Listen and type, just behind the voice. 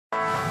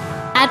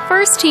At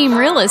First Team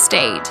Real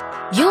Estate,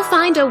 you'll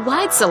find a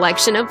wide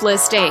selection of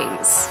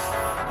listings.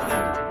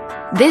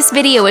 This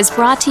video is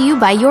brought to you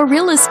by your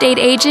real estate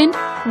agent,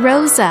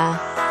 Rosa.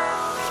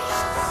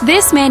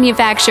 This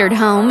manufactured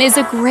home is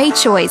a great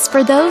choice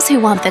for those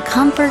who want the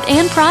comfort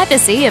and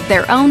privacy of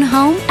their own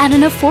home at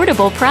an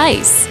affordable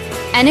price.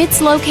 And it's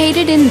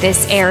located in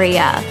this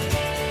area.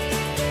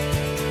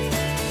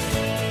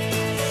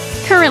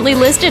 Currently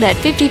listed at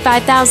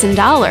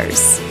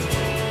 $55,000.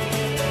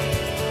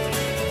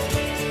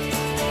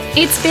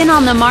 It's been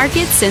on the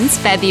market since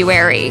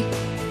February.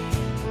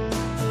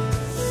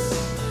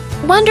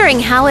 Wondering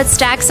how it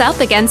stacks up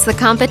against the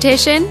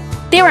competition?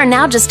 There are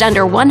now just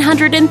under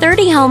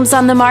 130 homes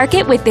on the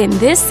market within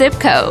this zip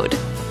code.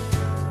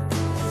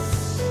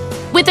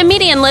 With a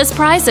median list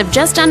price of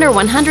just under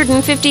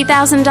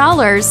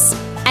 $150,000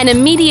 and a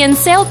median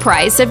sale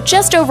price of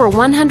just over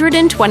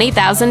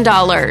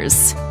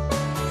 $120,000.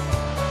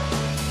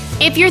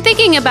 If you're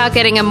thinking about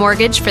getting a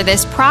mortgage for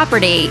this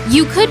property,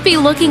 you could be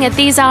looking at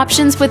these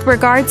options with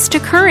regards to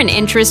current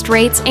interest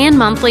rates and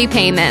monthly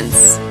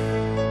payments.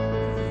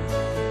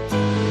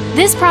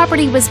 This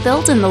property was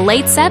built in the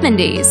late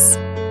 70s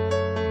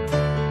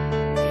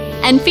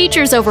and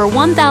features over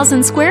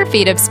 1,000 square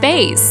feet of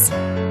space,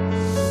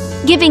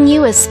 giving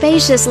you a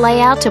spacious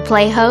layout to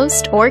play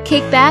host or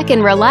kick back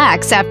and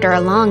relax after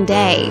a long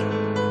day.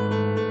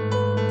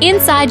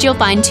 Inside, you'll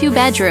find 2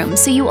 bedrooms,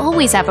 so you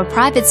always have a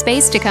private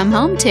space to come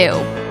home to,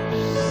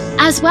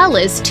 as well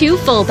as 2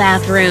 full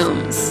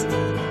bathrooms.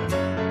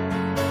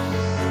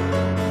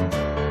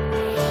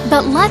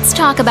 But let's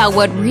talk about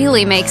what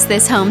really makes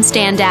this home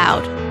stand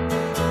out.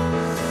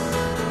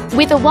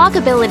 With a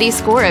walkability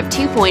score of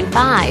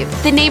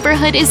 2.5, the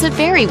neighborhood is a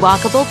very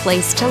walkable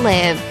place to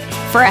live.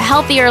 For a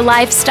healthier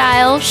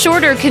lifestyle,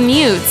 shorter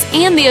commutes,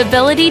 and the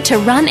ability to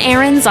run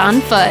errands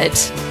on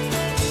foot.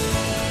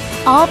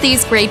 All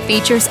these great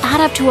features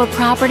add up to a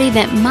property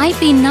that might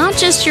be not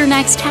just your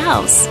next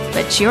house,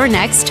 but your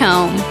next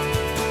home.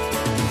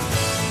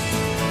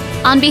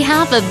 On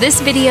behalf of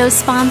this video's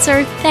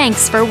sponsor,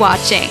 thanks for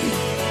watching.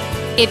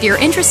 If you're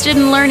interested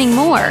in learning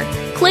more,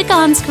 click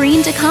on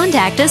screen to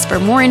contact us for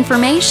more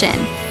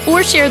information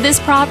or share this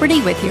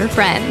property with your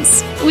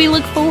friends. We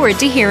look forward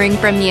to hearing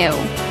from you.